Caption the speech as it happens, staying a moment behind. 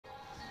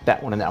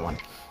That one and that one.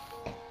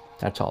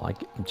 That's all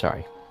I'm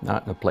sorry,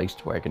 not in a place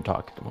where I can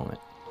talk at the moment.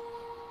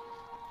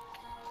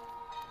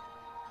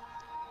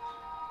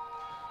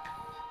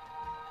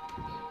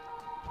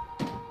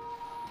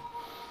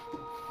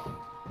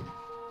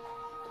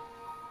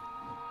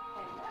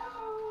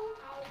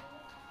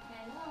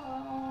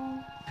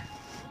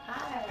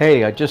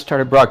 Hey, I just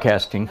started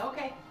broadcasting.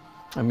 Okay.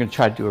 I'm going to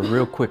try to do a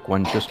real quick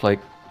one, just like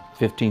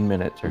 15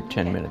 minutes or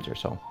 10 minutes or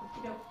so.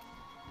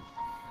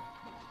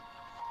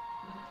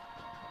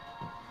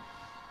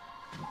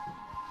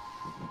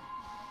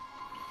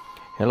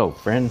 Hello,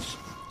 friends.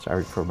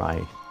 Sorry for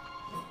my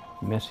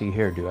messy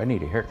hairdo. I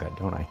need a haircut,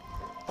 don't I?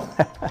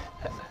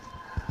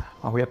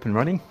 Are we up and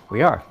running?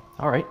 We are.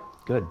 All right,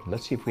 good.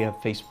 Let's see if we have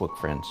Facebook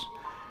friends.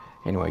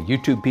 Anyway,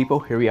 YouTube people,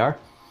 here we are.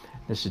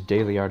 This is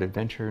Daily Art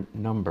Adventure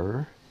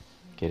number,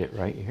 get it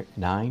right here,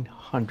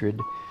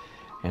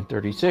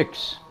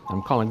 936.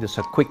 I'm calling this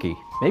a quickie.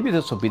 Maybe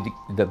this will be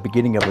the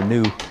beginning of a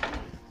new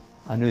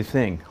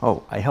thing.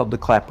 Oh, I held the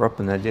clapper up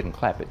and I didn't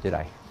clap it, did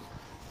I?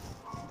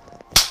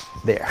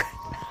 There.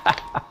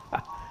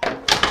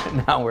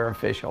 Now we're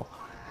official.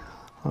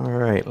 All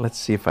right, let's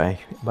see if I,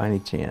 by any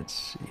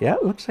chance. Yeah,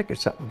 it looks like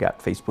it's something. Got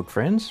Facebook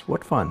friends.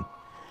 What fun.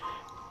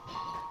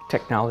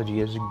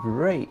 Technology is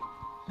great.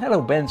 Hello,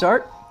 Ben's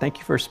Art. Thank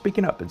you for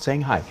speaking up and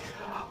saying hi.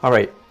 All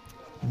right,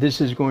 this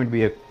is going to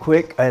be a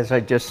quick, as I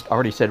just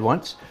already said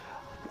once,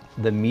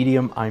 the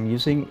medium I'm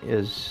using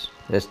is,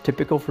 as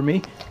typical for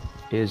me,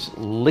 is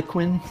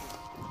Liquid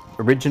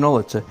Original.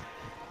 It's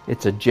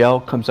a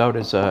gel, comes out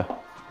as a,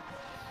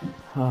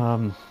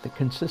 the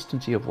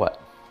consistency of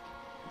what?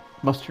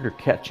 Mustard or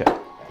ketchup?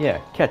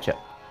 Yeah, ketchup.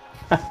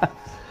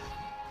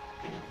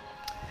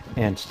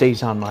 And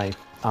stays on my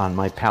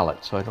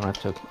palette, so I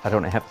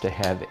don't have to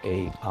have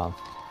a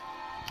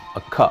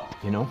cup,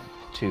 you know,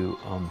 to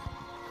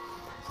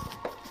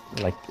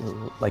like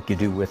you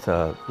do with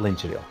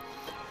linseed oil.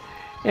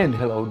 And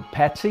hello,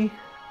 Patsy.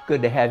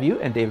 Good to have you,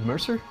 and David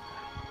Mercer.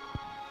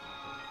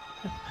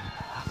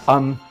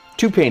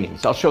 Two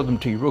paintings. I'll show them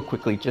to you real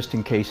quickly, just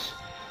in case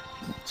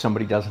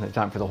somebody doesn't have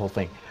time for the whole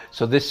thing.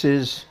 So this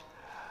is,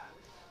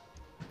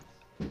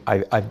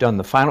 I've done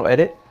the final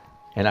edit,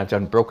 and I've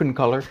done broken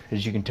color,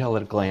 as you can tell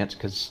at a glance,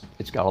 because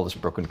it's got all this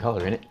broken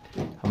color in it.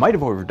 I might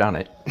have overdone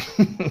it.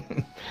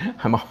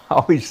 I'm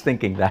always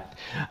thinking that.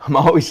 I'm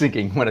always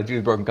thinking when I do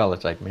the broken color,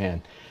 it's like,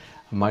 man,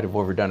 I might have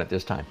overdone it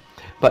this time.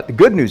 But the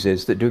good news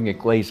is that doing a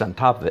glaze on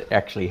top of it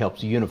actually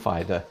helps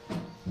unify the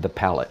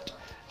palette.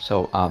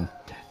 So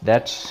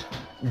that's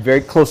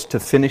very close to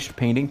finished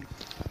painting.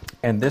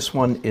 And this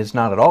one is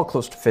not at all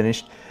close to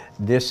finished.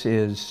 This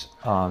is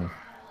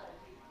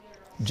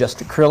just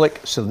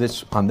acrylic. So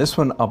on this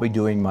one, I'll be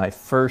doing my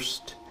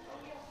first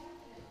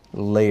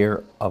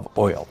layer of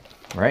oil,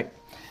 right?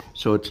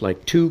 So it's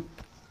like two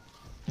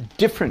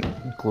different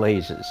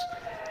glazes.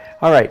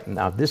 All right,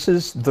 now this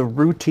is the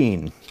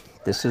routine.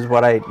 This is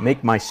what I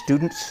make my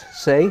students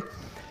say.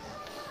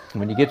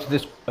 When you get to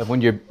this,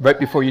 right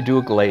before you do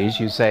a glaze,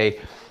 you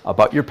say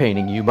about your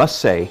painting, you must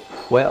say,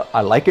 well,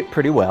 I like it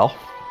pretty well.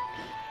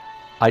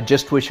 I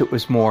just wish it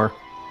was more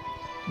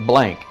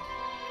blank.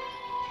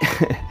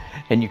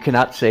 And you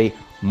cannot say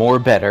more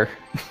better.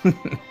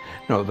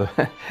 No,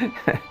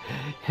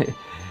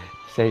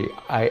 say,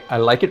 I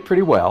like it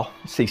pretty well.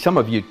 See, some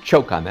of you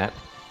choke on that.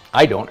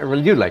 I don't. I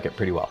really do like it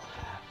pretty well.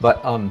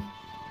 But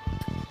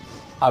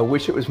I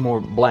wish it was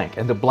more blank.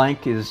 And the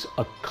blank is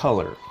a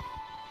color,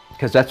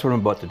 because that's what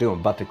I'm about to do.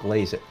 I'm about to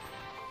glaze it.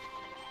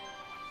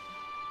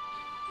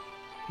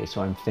 Okay,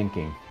 so I'm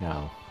thinking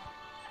now.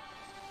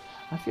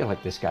 I feel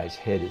like this guy's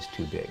head is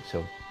too big.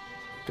 So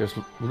there's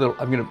a little,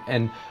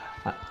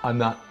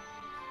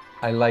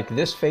 I like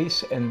this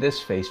face and this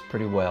face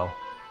pretty well.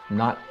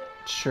 Not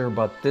sure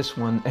about this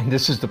one, and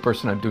this is the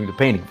person I'm doing the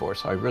painting for,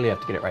 so I really have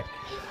to get it right.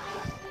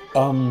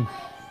 I'm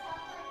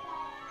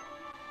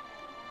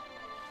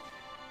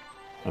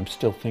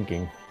still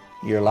thinking.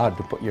 You're allowed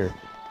to put you're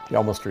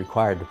almost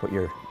required to put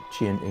your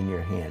chin in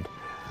your hand.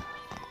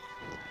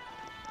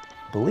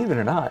 Believe it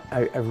or not,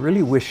 I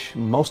really wish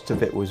most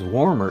of it was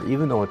warmer,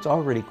 even though it's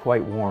already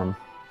quite warm.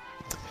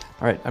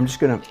 All right, I'm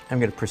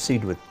gonna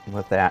proceed with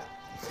that.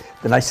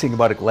 The nice thing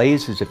about a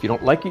glaze is if you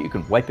don't like it, you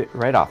can wipe it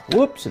right off.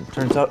 Whoops, and it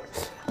turns out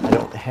I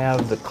don't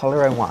have the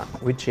color I want,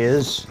 which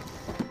is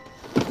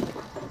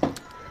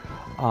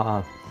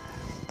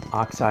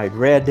Oxide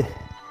Red,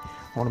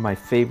 one of my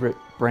favorite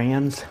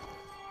brands.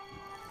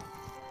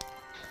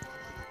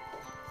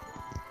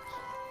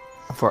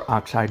 For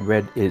Oxide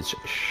Red is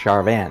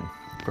Charvan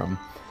from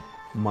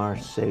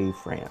Marseille,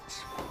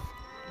 France.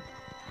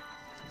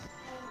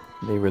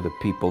 They were the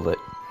people that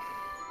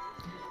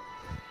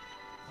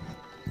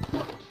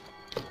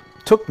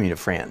took me to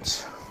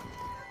France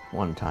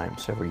one time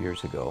several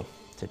years ago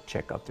to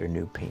check out their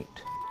new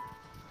paint.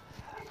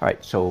 All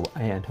right, so,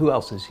 and who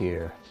else is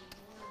here?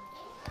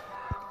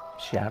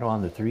 Shadow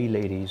on the three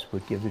ladies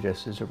would give the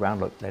dresses a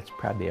round look. That's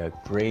probably a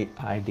great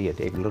idea,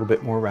 Dave. A little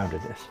bit more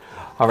roundedness.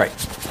 All right.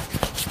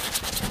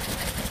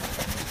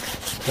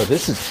 So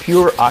this is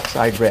pure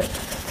Oxide Red.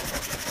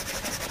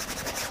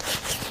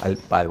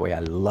 By the way, I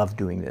love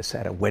doing this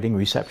at a wedding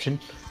reception.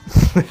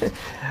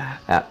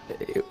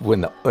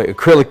 When the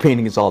acrylic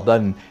painting is all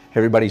done,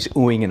 everybody's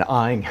oohing and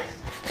eyeing.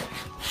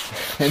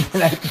 And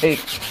then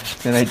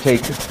I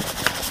take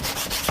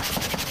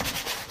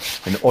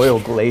an oil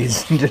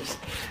glaze and just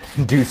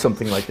do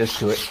something like this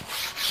to it.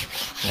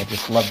 I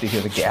just love to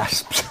hear the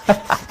gasps.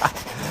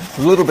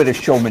 A little bit of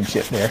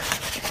showmanship there.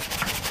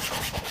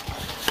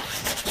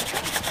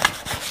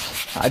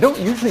 I don't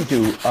usually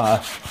do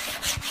a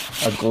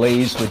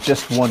glaze with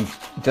just one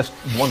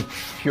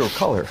pure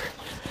color.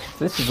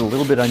 This is a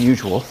little bit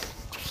unusual.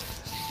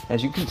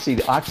 As you can see,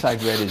 the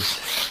oxide red is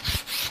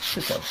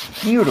just a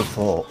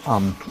beautiful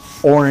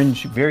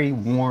orange, very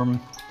warm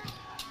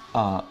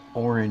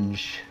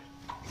orange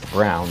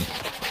brown,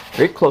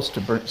 very close to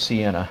burnt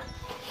sienna.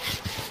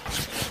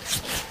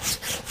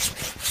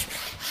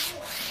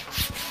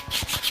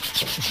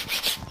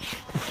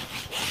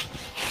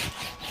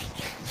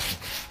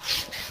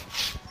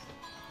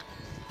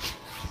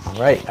 All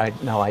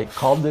right, now I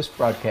called this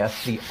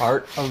broadcast The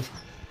Art of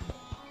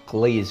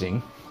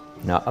Glazing.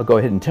 Now I'll go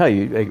ahead and tell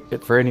you,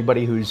 for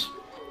anybody who's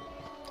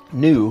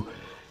new,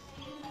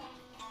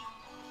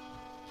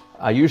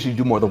 I usually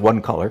do more than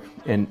one color,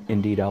 and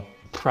indeed I'll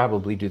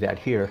probably do that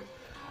here.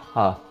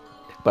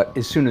 But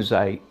as soon as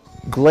I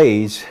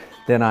glaze,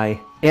 then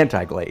I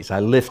anti-glaze. I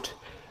lift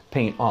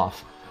paint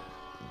off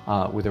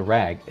with a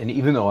rag. And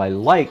even though I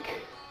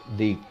like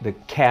the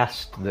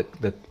cast,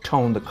 the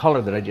tone, the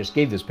color that I just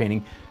gave this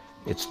painting,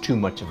 it's too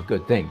much of a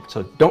good thing.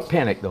 So don't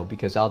panic though,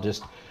 because I'll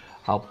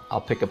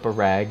pick up a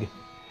rag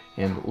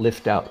and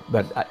lift out.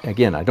 But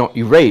again, I don't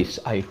erase,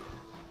 I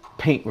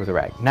paint with a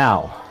rag.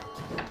 Now,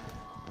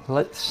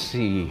 let's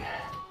see.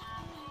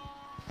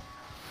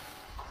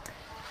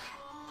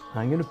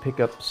 I'm going to pick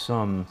up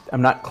some,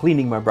 I'm not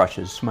cleaning my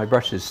brushes. My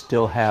brushes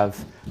still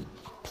have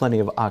plenty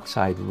of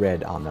oxide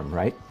red on them,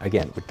 right?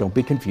 Again, but don't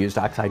be confused,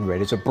 oxide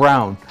red is a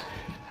brown.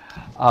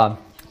 But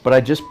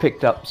I just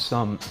picked up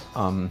some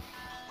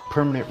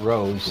permanent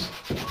rose,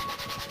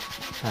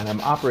 and I'm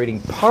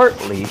operating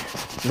partly,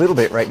 a little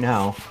bit right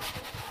now,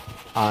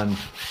 on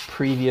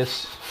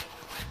previous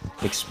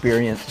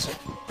experience,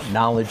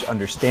 knowledge,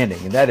 understanding,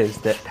 and that is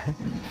that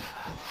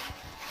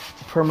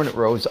permanent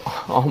rose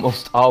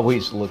almost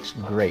always looks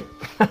great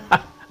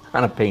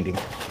on a painting.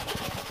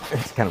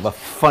 It's kind of a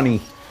funny,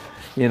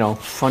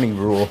 funny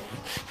rule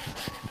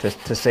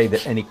to say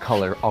that any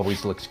color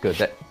always looks good.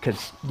 That,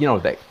 because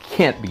that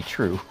can't be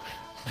true,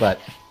 but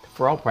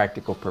for all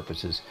practical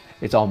purposes,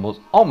 it's almost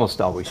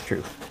always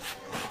true.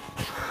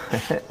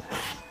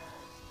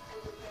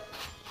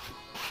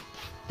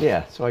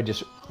 Yeah, so I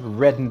just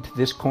reddened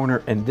this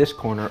corner and this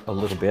corner a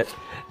little bit.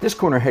 This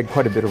corner had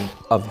quite a bit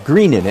of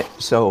green in it,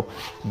 so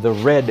the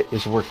red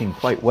is working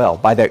quite well.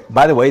 By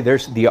the way,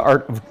 there's the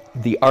art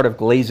of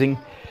glazing.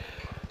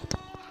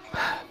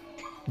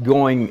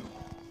 Going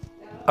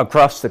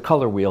across the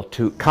color wheel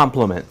to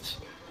complements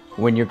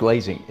when you're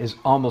glazing is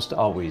almost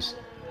always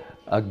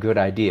a good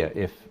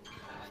idea.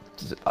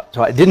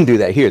 So I didn't do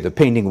that here. The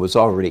painting was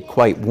already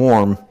quite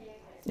warm,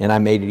 and I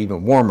made it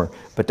even warmer.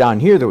 But down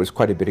here there was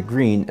quite a bit of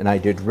green, and I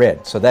did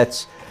red. So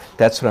that's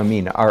what I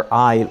mean. Our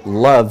eye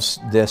loves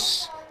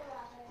this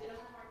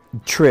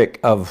trick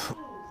of,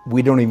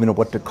 we don't even know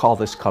what to call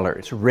this color.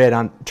 It's red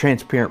on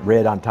transparent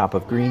red on top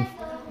of green.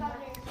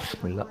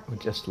 We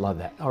just love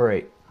that. All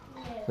right,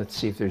 let's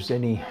see if there's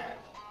any.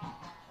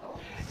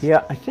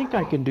 Yeah, I think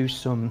I can do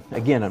some.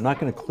 Again, I'm not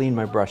going to clean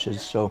my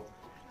brushes, so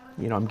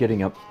I'm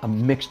getting a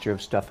mixture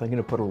of stuff. I'm going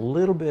to put a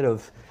little bit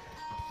of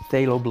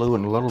phthalo blue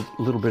and a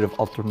little bit of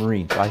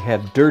ultramarine. So I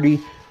have dirty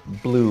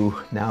blue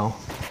now,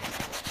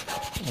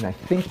 and I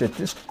think that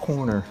this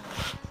corner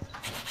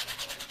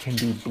can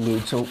be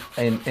blued. So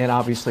and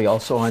obviously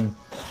also I'm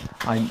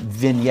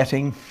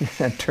vignetting,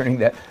 turning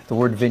the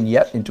word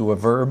vignette into a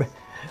verb.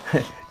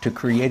 To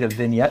create a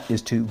vignette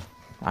is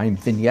I'm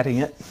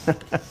vignetting it.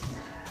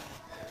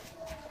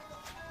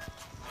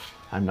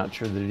 I'm not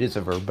sure that it is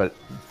a verb, but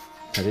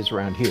it is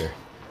around here.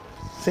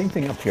 Same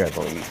thing up here, I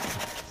believe.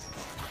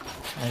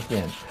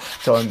 Again,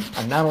 so I'm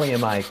not only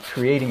am I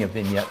creating a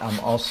vignette, I'm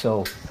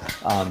also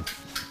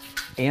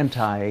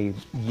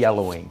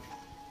anti-yellowing.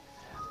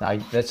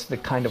 That's the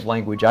kind of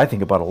language I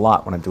think about a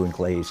lot when I'm doing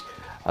glaze.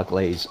 I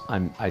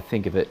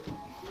think of it.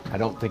 I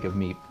don't think of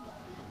me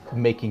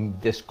making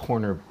this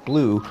corner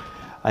blue.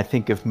 I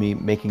think of me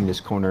making this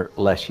corner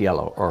less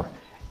yellow, or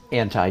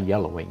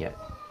anti-yellowing it.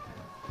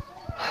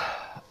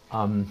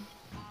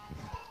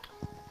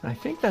 I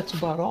think that's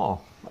about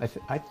all. I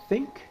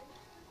think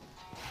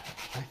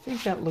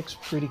that looks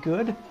pretty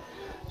good.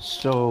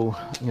 So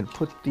I'm going to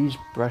put these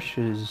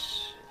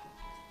brushes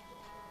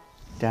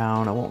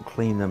down. I won't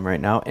clean them right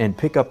now, and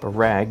pick up a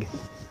rag.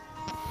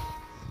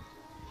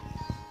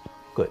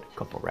 Good, a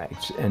couple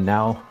rags. And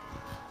now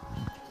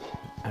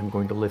I'm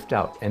going to lift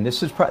out. And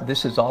this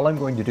is all I'm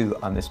going to do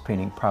on this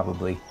painting,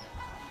 probably,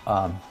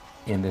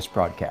 in this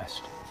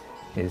broadcast,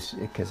 is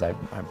because I'm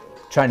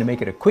trying to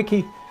make it a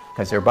quickie,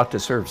 because they're about to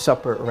serve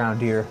supper around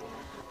here.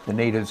 The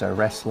natives are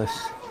restless.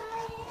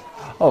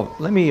 Oh,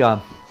 let me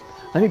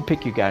Let me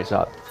pick you guys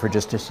up for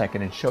just a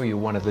second and show you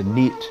one of the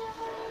neat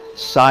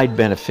side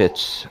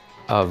benefits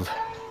of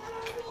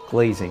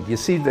glazing. You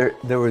see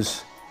there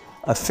was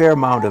a fair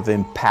amount of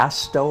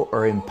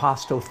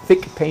impasto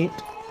thick paint,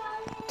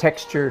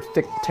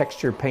 thick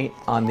texture paint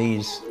on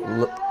these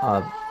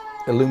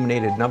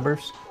illuminated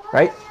numbers,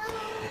 right?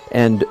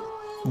 And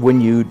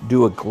when you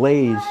do a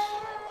glaze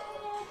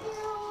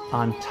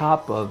on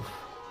top of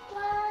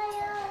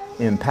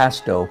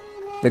impasto,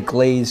 the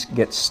glaze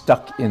gets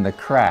stuck in the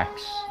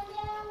cracks.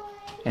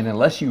 And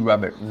unless you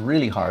rub it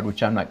really hard,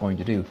 which I'm not going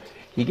to do,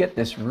 you get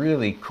this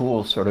really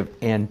cool sort of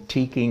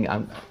antiquing,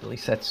 at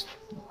least that's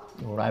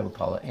what I would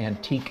call it,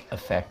 antique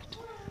effect,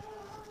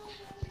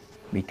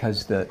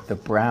 because the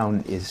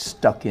brown is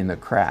stuck in the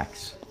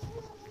cracks.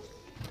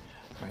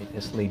 Right,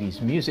 this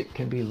lady's music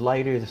can be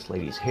lighter, this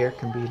lady's hair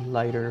can be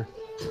lighter.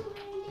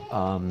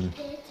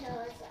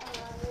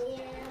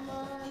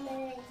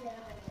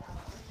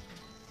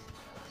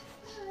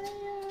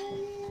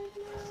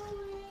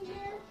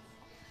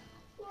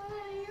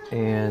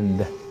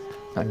 And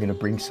I'm going to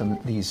bring some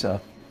of these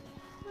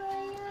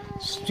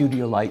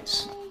studio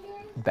lights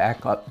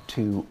back up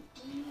to,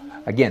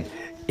 again,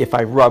 if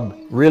I rub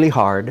really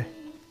hard,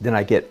 then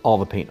I get all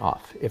the paint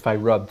off. If I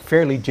rub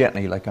fairly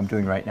gently, like I'm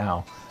doing right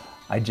now,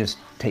 I just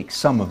take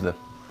some of the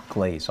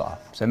glaze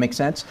off. Does that make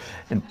sense?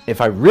 And if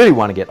I really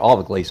want to get all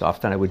the glaze off,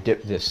 then I would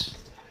dip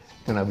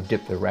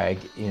the rag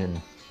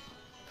in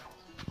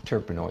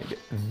turpenoid.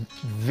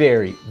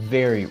 Very,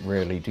 very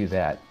rarely do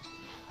that.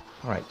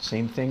 All right,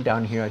 same thing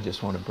down here. I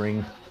just want to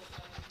bring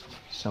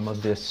some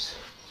of this,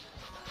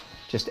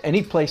 just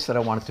any place that I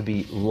want it to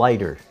be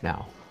lighter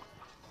now.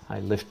 I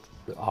lift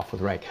off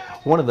with rag.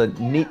 One of the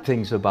neat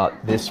things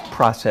about this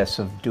process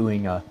of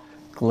doing a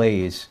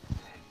glaze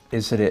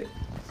is that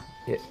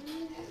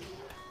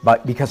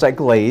but because I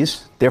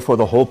glaze, therefore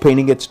the whole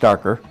painting gets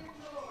darker,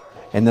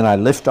 and then I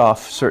lift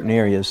off certain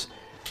areas,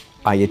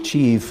 I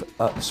achieve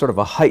sort of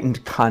a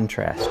heightened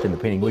contrast in the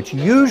painting, which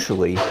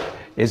usually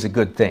is a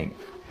good thing.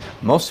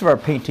 Most of our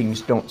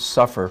paintings don't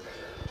suffer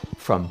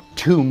from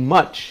too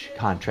much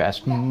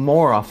contrast.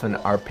 More often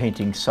our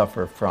paintings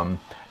suffer from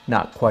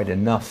not quite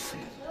enough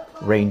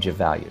range of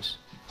values.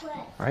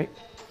 All right?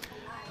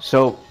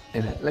 So,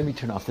 and let me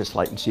turn off this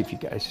light and see if you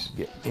guys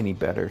get any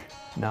better.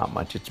 Not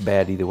much. It's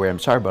bad either way. I'm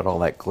sorry about all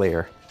that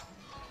glare.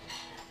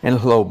 And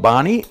hello,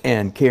 Bonnie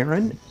and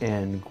Karen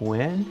and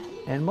Gwen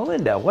and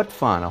Melinda. What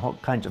fun. All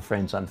kinds of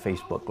friends on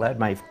Facebook. Glad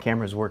my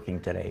camera's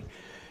working today.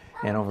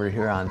 And over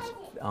here on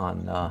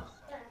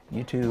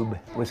YouTube,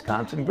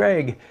 Wisconsin,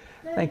 Greg.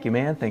 Thank you,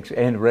 man. Thanks.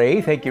 And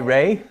Ray. Thank you,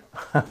 Ray.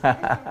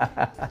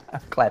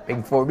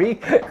 Clapping for me.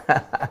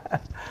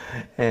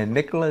 And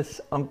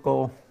Nicholas,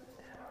 Uncle.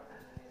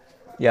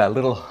 Yeah,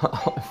 little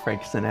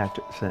Frank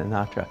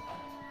Sinatra.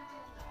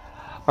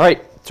 All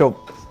right, so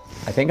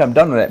I think I'm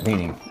done with that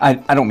painting. I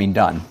don't mean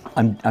done.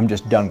 I'm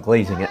just done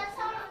glazing it.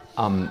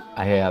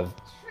 I have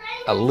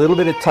a little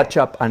bit of touch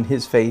up on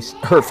his face,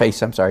 her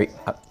face, I'm sorry,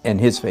 and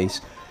his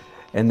face,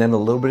 and then a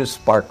little bit of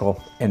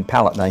sparkle and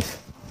palette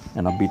knife,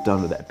 and I'll be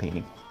done with that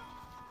painting.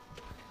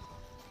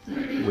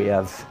 We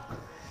have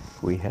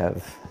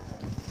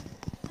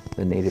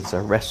the natives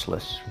are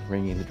restless,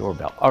 ringing the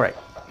doorbell. All right.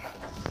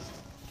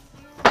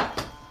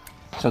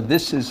 So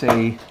this is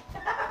an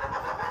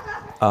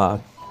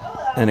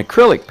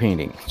acrylic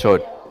painting. So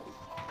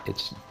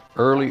it's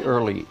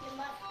early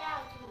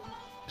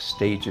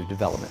stage of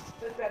development.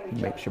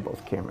 Make sure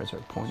both cameras are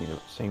pointing in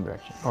the same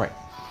direction. All right.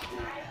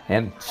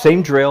 And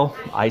same drill.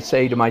 I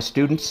say to my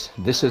students,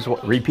 this is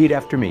what, repeat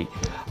after me.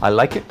 I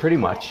like it pretty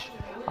much.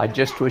 I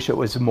just wish it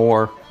was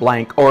more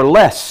blank or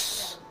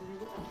less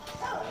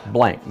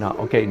blank. Now,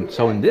 okay,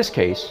 so in this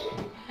case,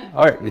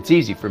 all right, it's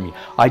easy for me.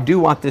 I do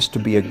want this to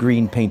be a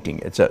green painting.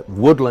 It's a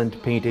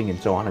woodland painting and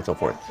so on and so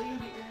forth.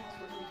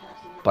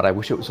 But I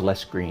wish it was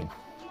less green.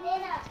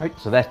 All right,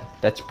 so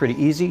that's pretty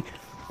easy.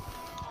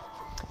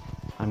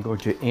 I'm going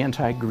to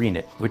anti-green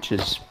it, which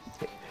is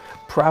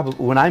probably,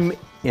 when I'm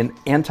in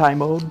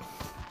anti-mode,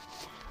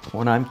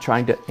 when I'm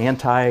trying to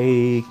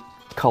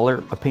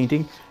anti-color a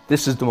painting,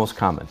 this is the most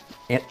common,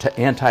 to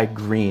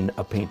anti-green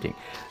a painting.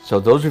 So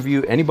those of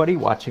you, anybody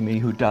watching me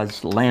who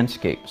does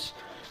landscapes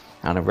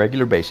on a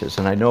regular basis,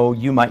 and I know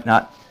you might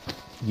not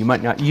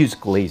use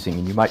glazing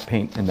and you might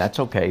paint, and that's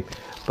okay,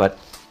 but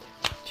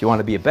if you want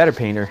to be a better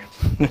painter,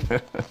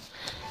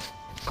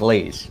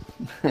 glaze.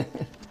 And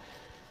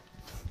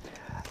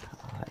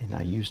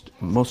I used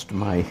most of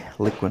my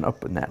liquid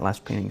up in that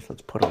last painting, so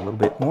let's put a little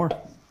bit more.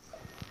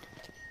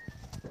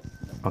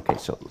 Okay,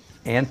 so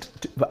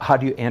how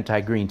do you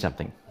anti-green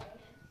something?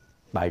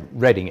 By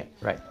redding it,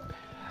 right?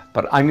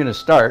 But I'm going to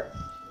start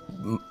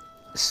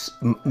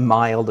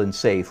mild and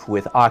safe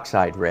with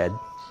oxide red,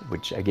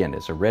 which again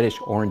is a reddish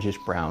orangish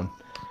brown,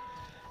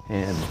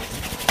 and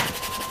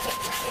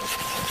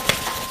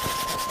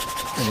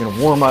I'm going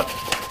to warm up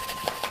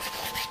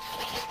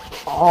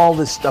all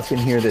this stuff in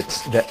here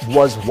that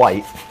was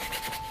white.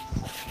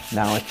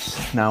 Now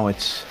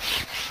it's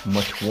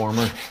much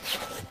warmer.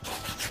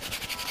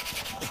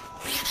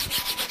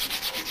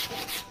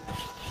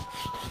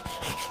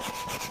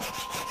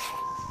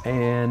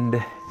 And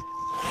okay,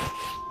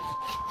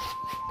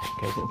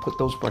 I'm gonna put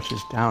those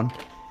brushes down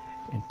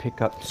and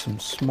pick up some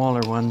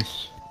smaller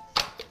ones.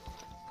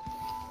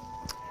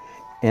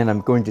 And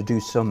I'm going to do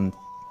some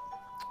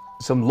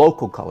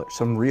local color,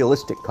 some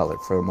realistic color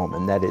for a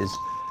moment. That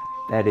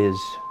is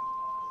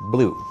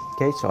blue.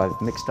 Okay, so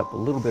I've mixed up a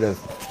little bit of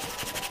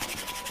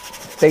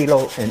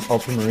phthalo and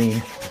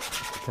ultramarine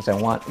because I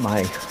want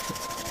my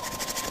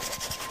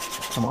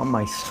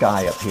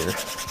sky up here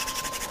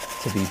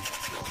to be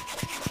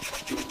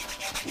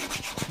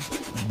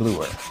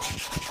bluer.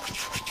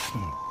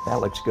 That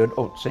looks good.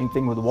 Oh, same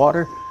thing with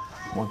water.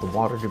 I want the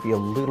water to be a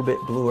little bit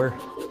bluer.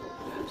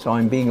 So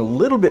I'm being a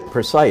little bit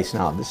precise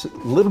now. This is a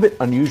little bit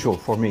unusual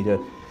for me to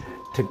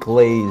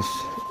glaze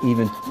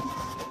even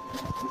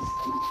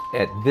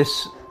at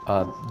this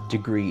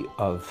degree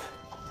of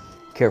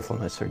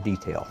carefulness or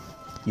detail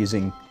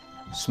using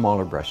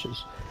smaller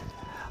brushes.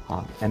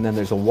 And then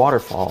there's a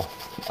waterfall,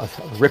 a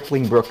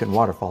rippling brook and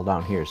waterfall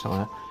down here. So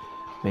I'm gonna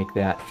make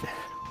that.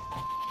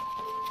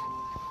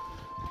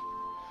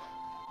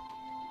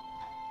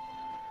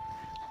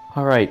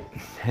 All right,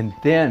 and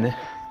then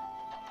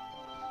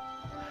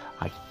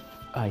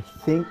I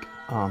think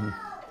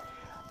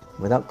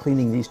without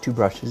cleaning these two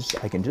brushes,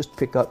 I can just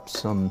pick up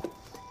some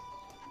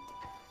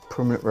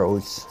permanent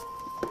rose,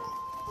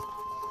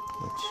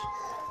 which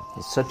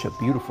is such a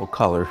beautiful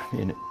color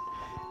in it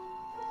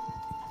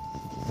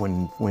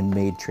when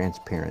made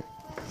transparent.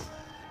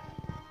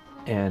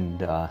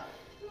 And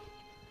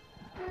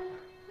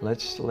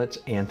let's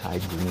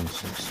anti-green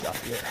some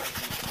stuff here.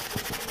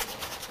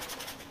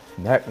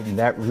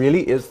 That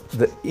really is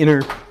the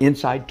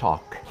inside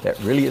talk. That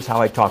really is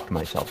how I talk to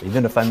myself,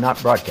 even if I'm not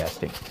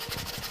broadcasting.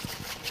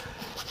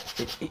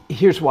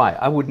 Here's why.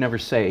 I would never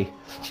say,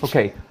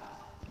 okay,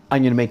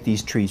 I'm going to make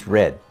these trees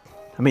red.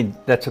 I mean,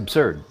 that's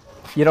absurd.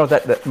 You know,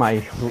 that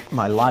my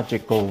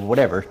logical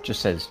whatever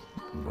just says,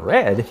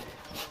 red?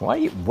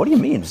 Why? What do you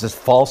mean? Is this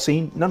fall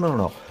scene?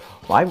 No.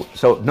 Why?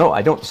 So, no,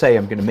 I don't say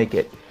I'm going to make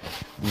it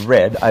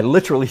red. I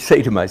literally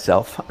say to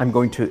myself, I'm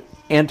going to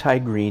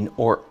anti-green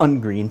or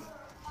ungreen.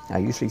 I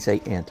usually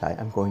say anti.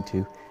 I'm going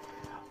to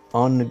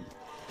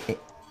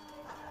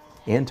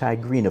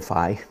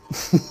anti-greenify.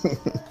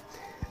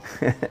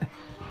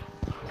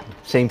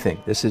 Same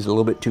thing. This is a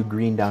little bit too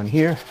green down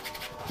here.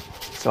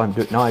 So I'm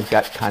doing, now I've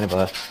got kind of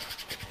a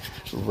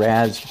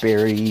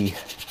raspberry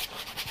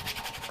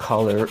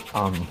color,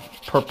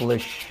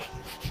 purplish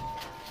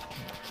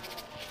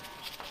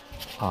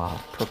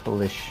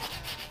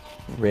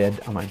red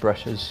on my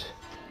brushes.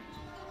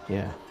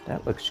 Yeah,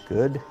 that looks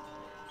good.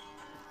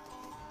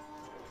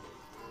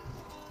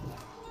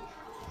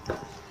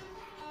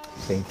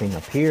 Same thing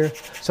up here.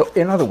 So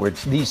in other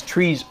words, these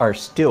trees are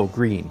still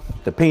green.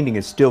 The painting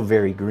is still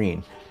very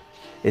green.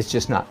 It's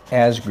just not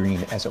as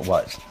green as it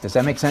was. Does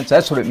that make sense?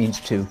 That's what it means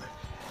to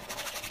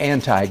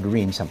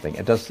anti-green something.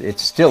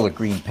 It's still a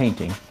green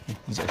painting.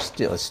 These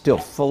are still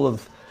full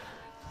of,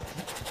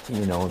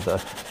 you know, the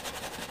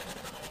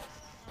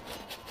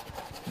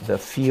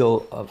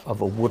feel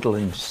of a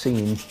woodland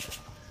scene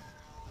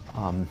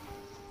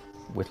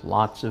with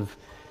lots of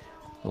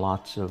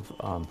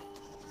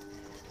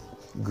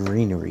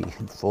greenery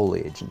and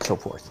foliage and so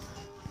forth.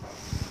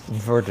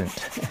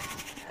 Verdant.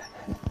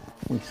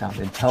 We sound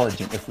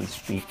intelligent if we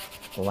speak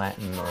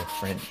Latin or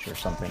French or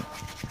something.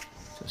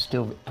 So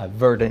still a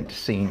verdant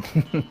scene.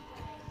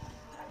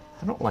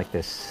 I don't like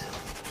this.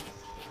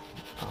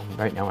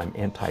 Right now I'm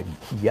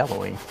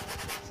anti-yellowing.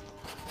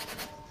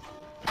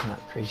 I'm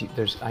not crazy.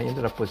 I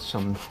ended up with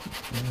some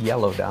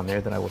yellow down there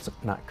that I was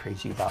not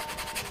crazy about.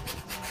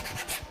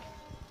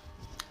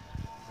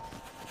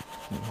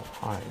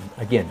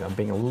 Again, I'm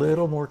being a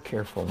little more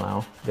careful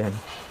now than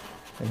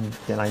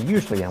I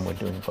usually am when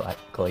doing black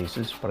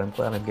glazes, but I'm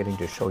glad I'm getting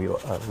to show you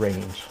a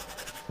range.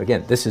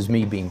 Again, this is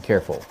me being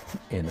careful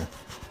in a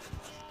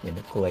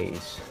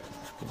glaze,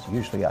 because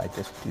usually I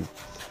just do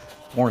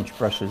orange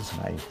brushes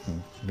and I'm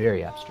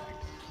very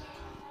abstract.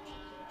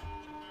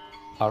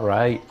 All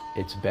right,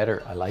 it's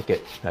better. I like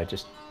it. I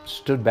just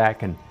stood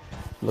back and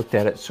looked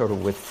at it sort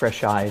of with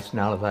fresh eyes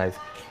now that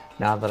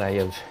I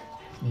have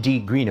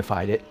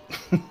de-greenified it.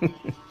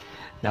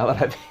 Now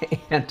that I've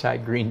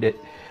anti-greened it,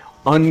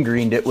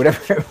 ungreened it,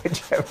 whichever.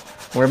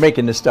 We're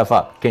making this stuff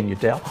up, can you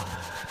tell?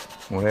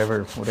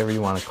 Whatever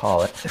you want to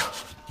call it.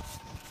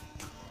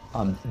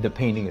 The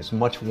painting is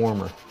much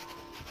warmer,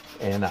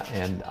 and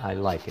I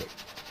like it.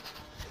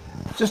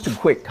 Just a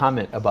quick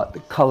comment about the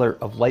color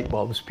of light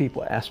bulbs.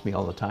 People ask me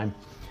all the time.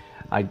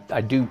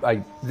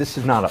 This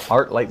is not an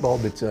art light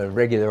bulb. It's a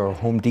regular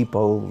Home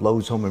Depot,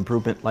 Lowe's Home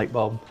Improvement light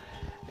bulb.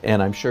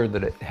 And I'm sure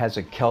that it has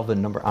a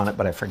Kelvin number on it,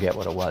 but I forget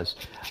what it was.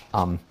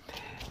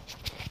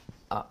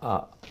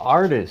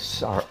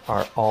 Artists are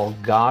all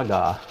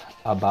gaga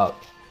about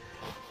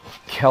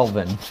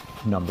Kelvin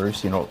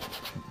numbers, you know,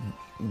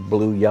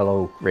 blue,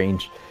 yellow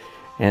range.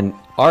 And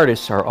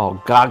artists are all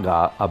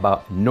gaga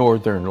about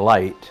northern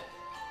light.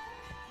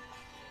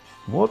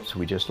 Whoops,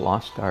 we just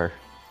lost our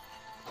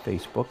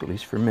Facebook, at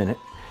least for a minute.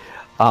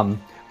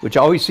 Which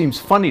always seems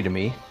funny to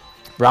me,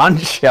 Ron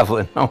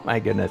Shevlin, oh my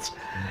goodness.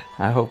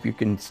 I hope you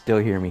can still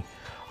hear me.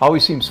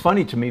 Always seems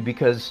funny to me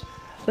because,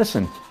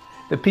 listen,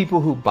 the people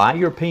who buy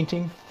your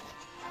painting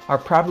are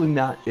probably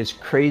not as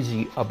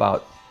crazy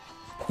about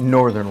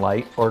Northern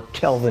Light or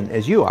Kelvin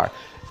as you are.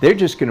 They're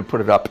just going to put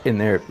it up in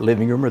their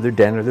living room or their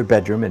den or their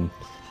bedroom and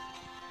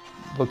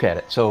look at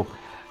it. So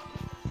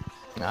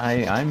I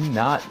am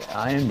not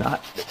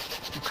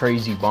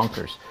crazy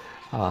bonkers.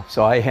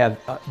 So I have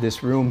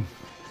this room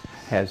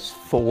has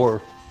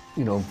 4,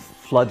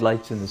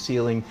 floodlights in the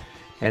ceiling,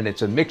 and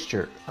it's a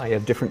mixture. I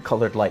have different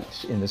colored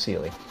lights in the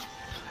ceiling.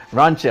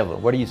 Ron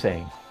Shevlin, what are you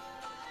saying?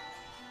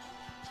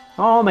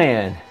 Oh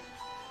man.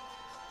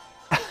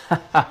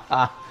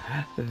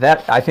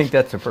 I think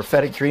that's a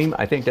prophetic dream.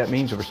 I think that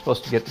means we're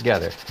supposed to get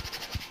together.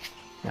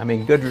 I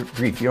mean, good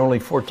grief, you're only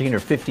 14 or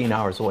 15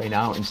 hours away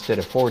now instead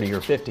of 40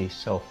 or 50,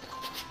 so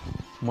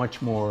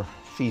much more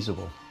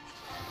feasible.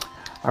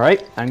 All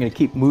right, I'm going to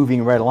keep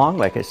moving right along.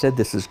 Like I said,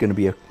 this is going to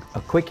be a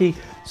quickie.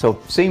 So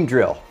same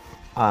drill.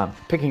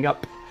 Picking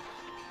up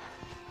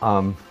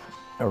a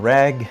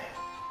rag.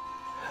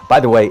 By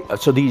the way,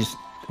 so these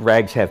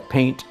rags have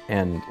paint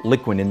and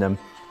liquid in them.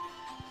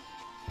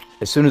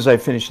 As soon as I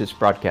finish this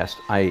broadcast,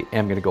 I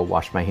am going to go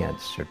wash my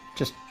hands, so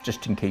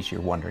just in case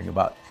you're wondering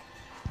about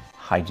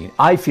hygiene.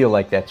 I feel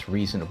like that's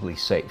reasonably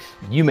safe.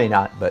 You may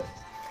not, but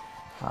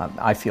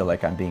I feel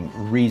like I'm being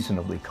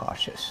reasonably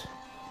cautious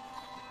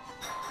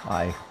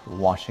by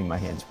washing my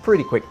hands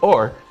pretty quick.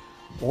 Or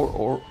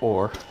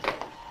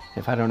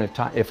if I don't have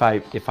time, if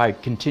I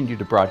continue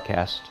to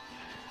broadcast,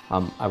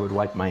 I would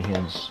wipe my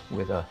hands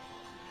with a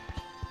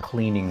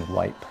cleaning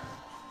wipe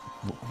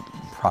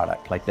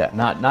product like that.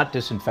 Not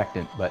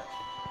disinfectant, but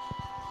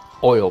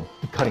oil,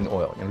 cutting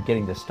oil,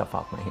 getting this stuff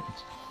off my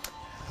hands.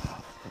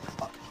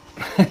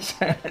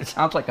 It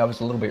sounds like I was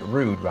a little bit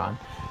rude, Ron.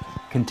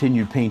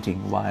 Continued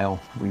painting while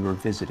we were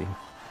visiting.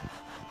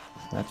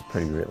 That's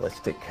pretty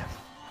realistic.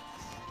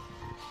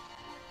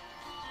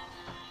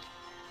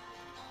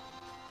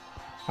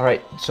 All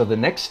right, so the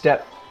next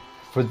step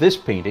for this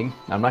painting,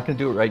 I'm not going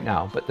to do it right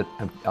now, but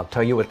I'll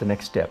tell you what the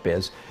next step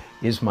is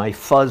my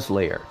fuzz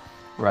layer,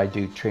 where I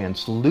do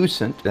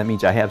translucent. That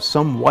means I have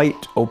some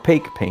white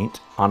opaque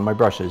paint on my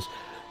brushes,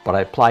 but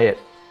I apply it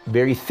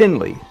very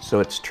thinly, so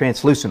it's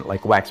translucent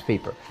like wax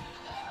paper.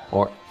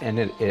 And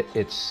it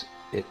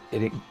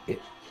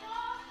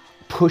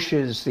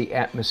pushes the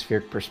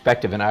atmospheric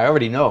perspective. And I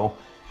already know,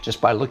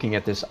 just by looking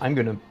at this, I'm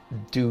going to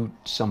do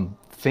some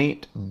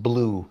faint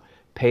blue,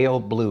 pale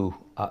blue,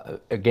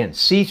 again,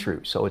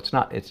 see-through. So it's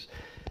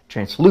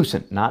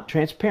translucent, not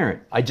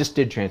transparent. I just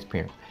did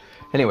transparent.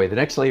 Anyway, the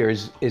next layer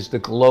is the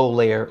glow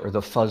layer or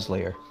the fuzz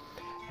layer.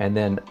 And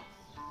then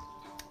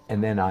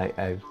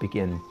I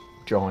begin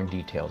drawing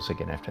details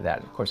again after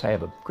that. Of course, I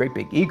have a great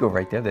big eagle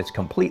right there that's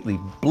completely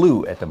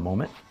blue at the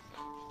moment.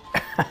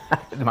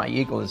 My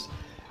eagle is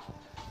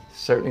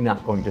certainly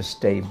not going to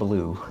stay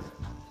blue.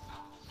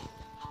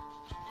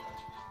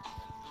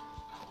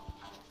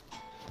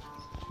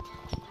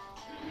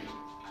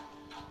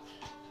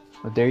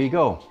 But there you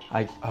go.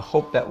 I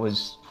hope that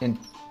was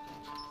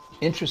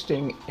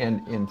interesting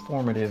and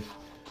informative.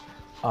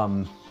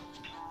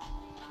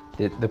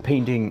 The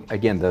painting,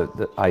 again,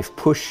 I've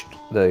pushed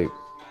the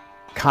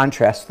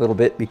contrast a little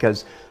bit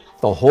because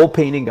the whole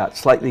painting got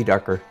slightly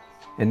darker,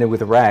 and then with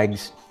the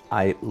rags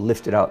I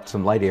lifted out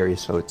some light areas,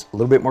 so it's a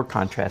little bit more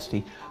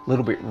contrasty, a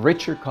little bit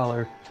richer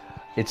color.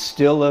 It's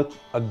still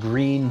a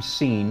green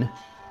scene,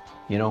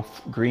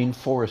 green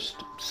forest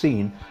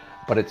scene,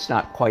 but it's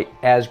not quite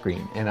as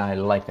green, and I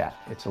like that.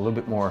 It's a little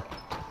bit more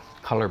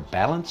color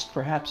balanced,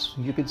 perhaps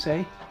you could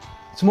say.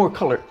 It's more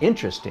color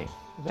interesting.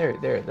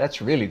 There,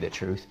 that's really the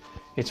truth.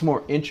 It's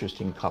more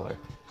interesting color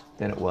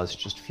than it was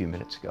just a few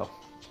minutes ago.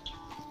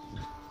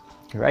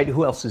 All right,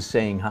 who else is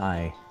saying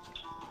hi?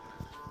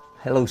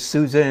 Hello,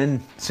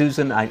 Susan.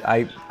 Susan,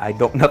 I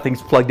don't,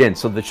 nothing's plugged in,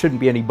 so there shouldn't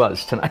be any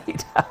buzz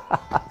tonight.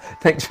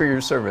 Thanks for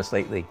your service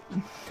lately.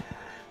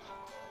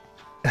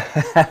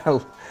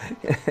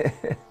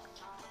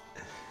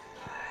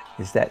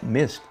 Is that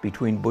mist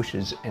between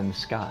bushes and the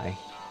sky?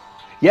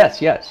 Yes,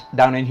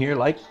 down in here,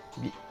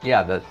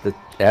 yeah,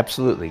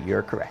 absolutely,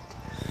 you're correct.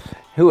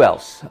 Who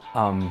else?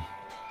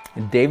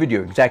 David,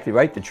 you're exactly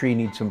right. The tree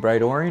needs some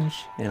bright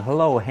orange. And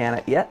hello,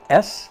 Hannah. Yeah,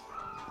 S.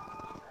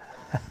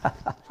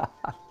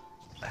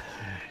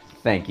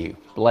 Thank you.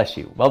 Bless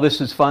you. Well,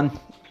 this is fun,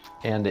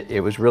 and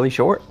it was really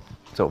short.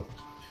 So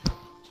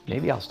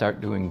maybe I'll start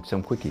doing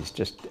some quickies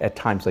just at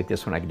times like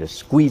this when I can just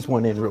squeeze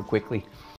one in real quickly.